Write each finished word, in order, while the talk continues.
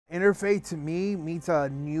Interfaith to me means a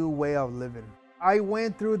new way of living. I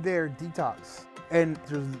went through their detox and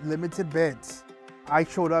there's limited beds. I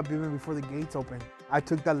showed up even before the gates opened. I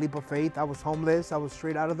took that leap of faith. I was homeless. I was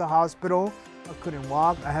straight out of the hospital. I couldn't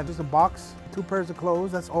walk. I had just a box, 2 pairs of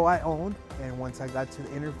clothes. That's all I owned. And once I got to the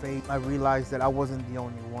Interfaith, I realized that I wasn't the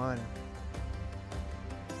only one.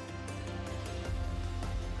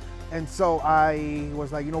 And so I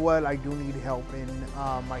was like, you know what? I do need help in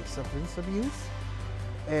my substance abuse.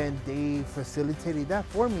 And they facilitated that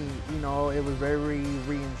for me. You know, it was very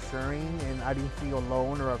reassuring and I didn't feel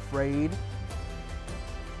alone or afraid.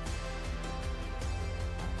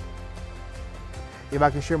 If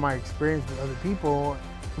I can share my experience with other people,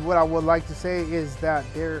 what I would like to say is that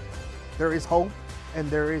there is hope and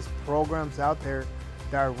there is programs out there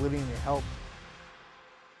that are willing to help.